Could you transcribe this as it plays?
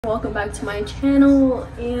Welcome back to my channel,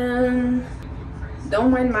 and don't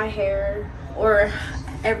mind my hair or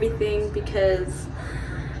everything because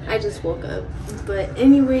I just woke up. But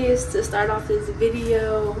anyways, to start off this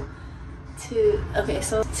video,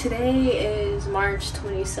 so today is March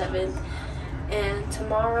 27th and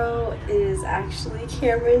tomorrow is actually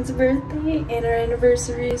Cameron's birthday and our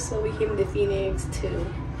anniversary, so we came to Phoenix to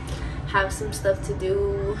have some stuff to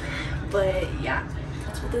do. But yeah,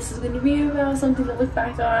 that's what this is going to be about, something to look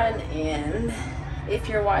back on. And if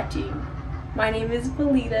you're watching, my name is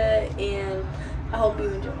Belita and I hope you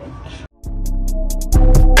enjoy it.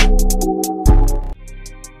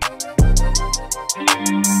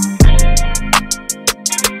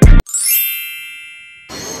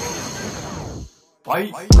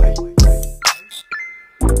 Bye.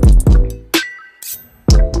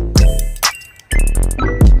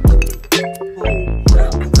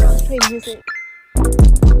 Play music.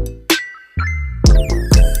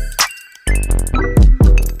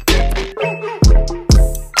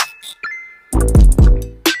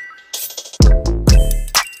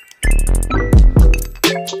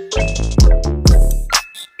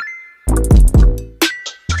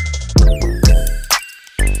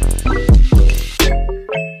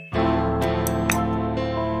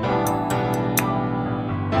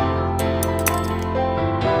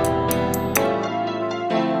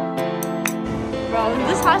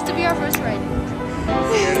 This has to be our first ride.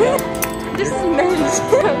 This is immense.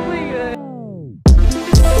 Oh my god.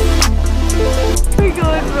 Oh my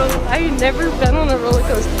god, bro. I've never been on a roller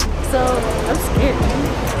coaster, so I'm scared.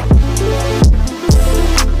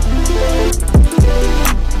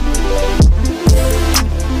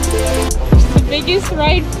 The biggest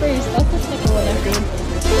ride first. That's the second one I've been.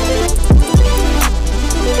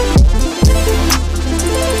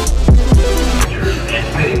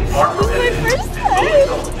 This is my first time.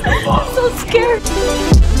 I'm so scared.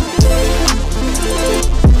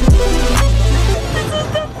 This is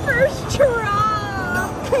the first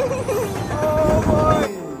drop. Oh boy.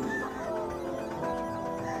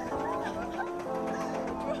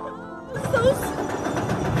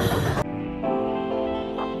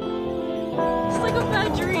 It's like a bad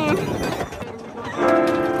dream.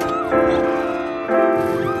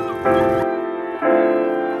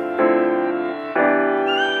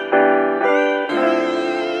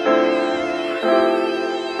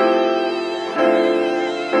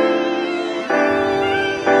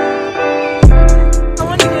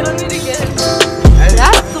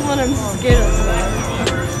 I'm scared of that.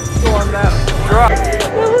 Go on that. Drop. It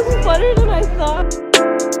was funner than I thought.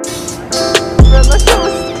 Bro, that shit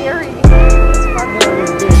was scary. It's fun.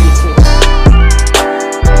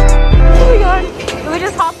 Oh my god. Can we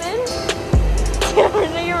just hop in?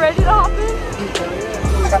 Cameron, are you ready to hop in?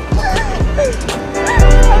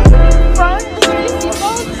 Front, is there any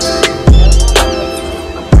seatbelts?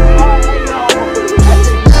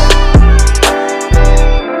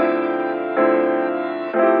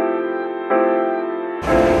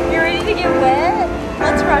 To get wet?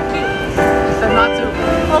 Let's rock it. She said not to.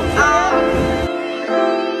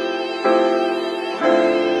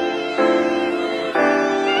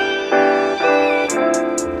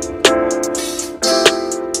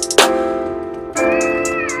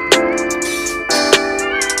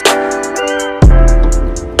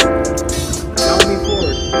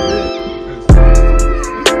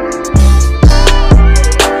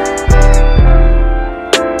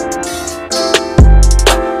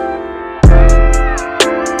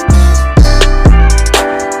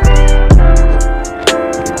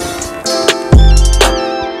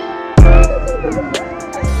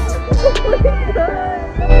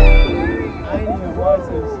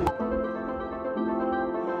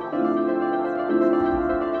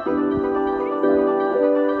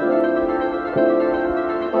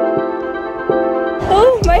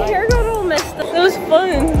 Oh, my hair got all messed up. It was fun.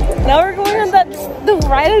 Now we're going on the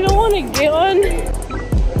ride I don't want to get on.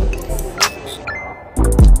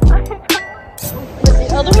 But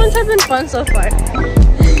the other ones have been fun so far.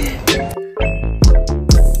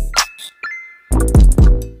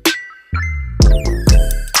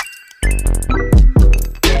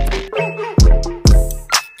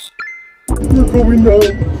 We're going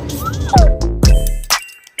down.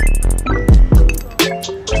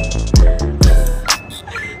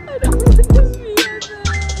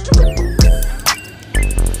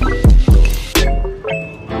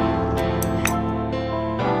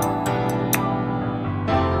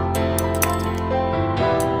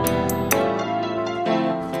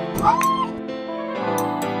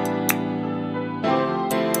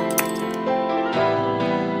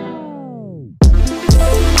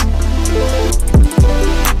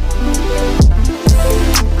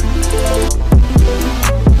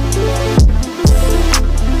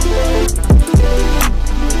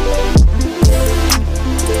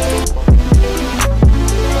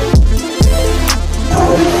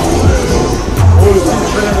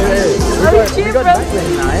 your bro.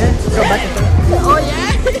 Oh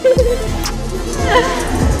yeah.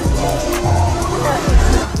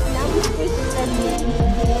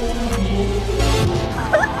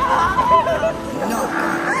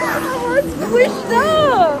 Squished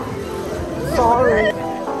up. Sorry.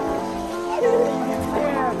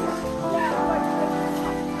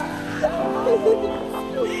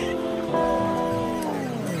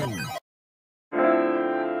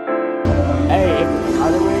 Hey,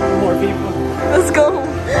 are there way more people? Let's go.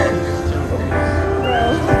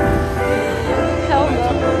 Hell no.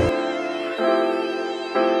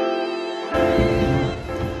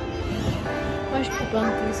 Watch the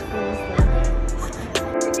bump these fools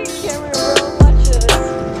Camera bro, watch this.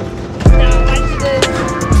 Now watch this.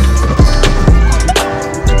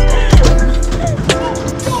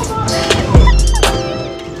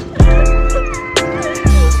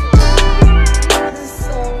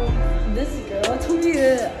 So this girl told me to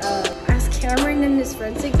ask Cameron and his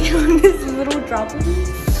friends to get on this little drop with me.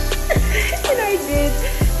 And I did.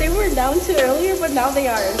 They weren't down to earlier, but now they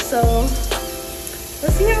are. So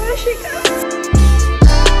let's see how that shit goes.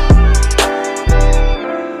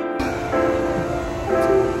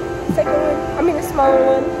 Second one. I mean a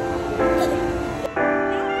smaller one.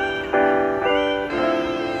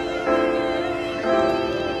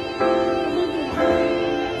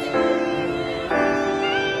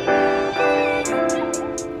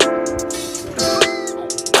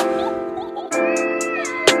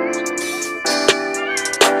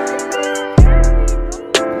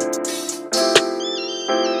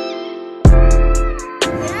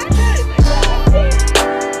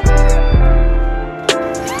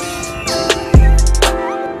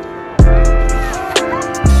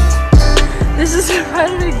 This is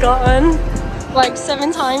already gone like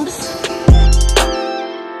 7 times.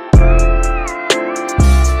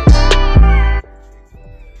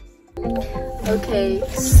 Okay,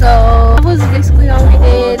 so that was basically all we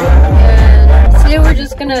did, and today we're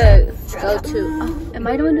just gonna go to, oh, am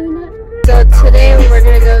I the one doing that? So today we're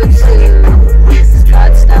gonna go to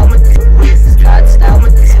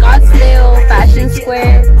Scottsdale Fashion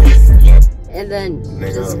Square, and then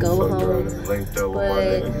just go home.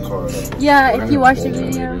 But yeah, if you watched the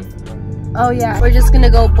video, oh yeah, we're just gonna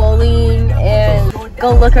go bowling and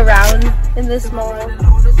go look around in this mall.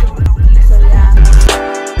 So yeah.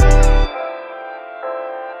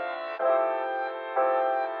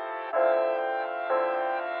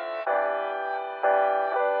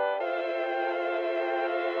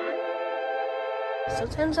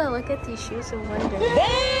 Sometimes I look at these shoes and wonder.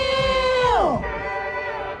 Damn!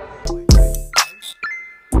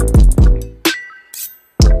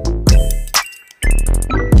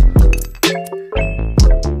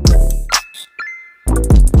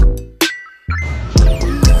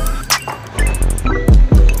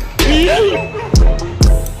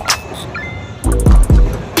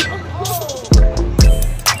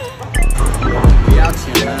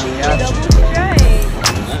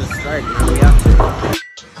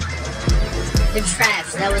 They're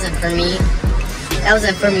trash. That wasn't for me. That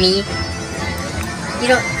wasn't for me. You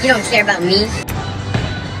don't care about me.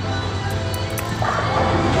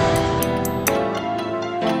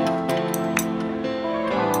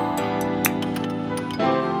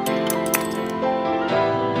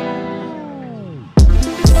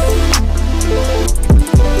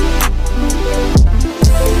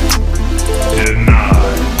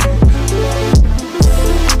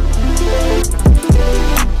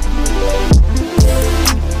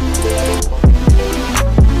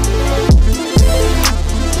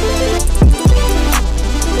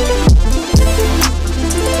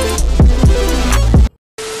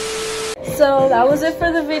 So that was it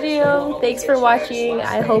for the video. Thanks for watching.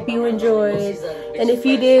 I hope you enjoyed. And if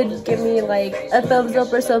you did, give me like a thumbs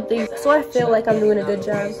up or something so I feel like I'm doing a good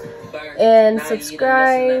job. And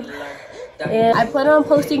subscribe. And I plan on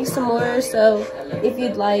posting some more, so if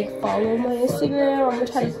you'd like, follow my Instagram. I'm gonna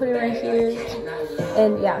try to put it right here.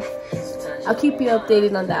 And yeah, I'll keep you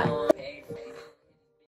updated on that.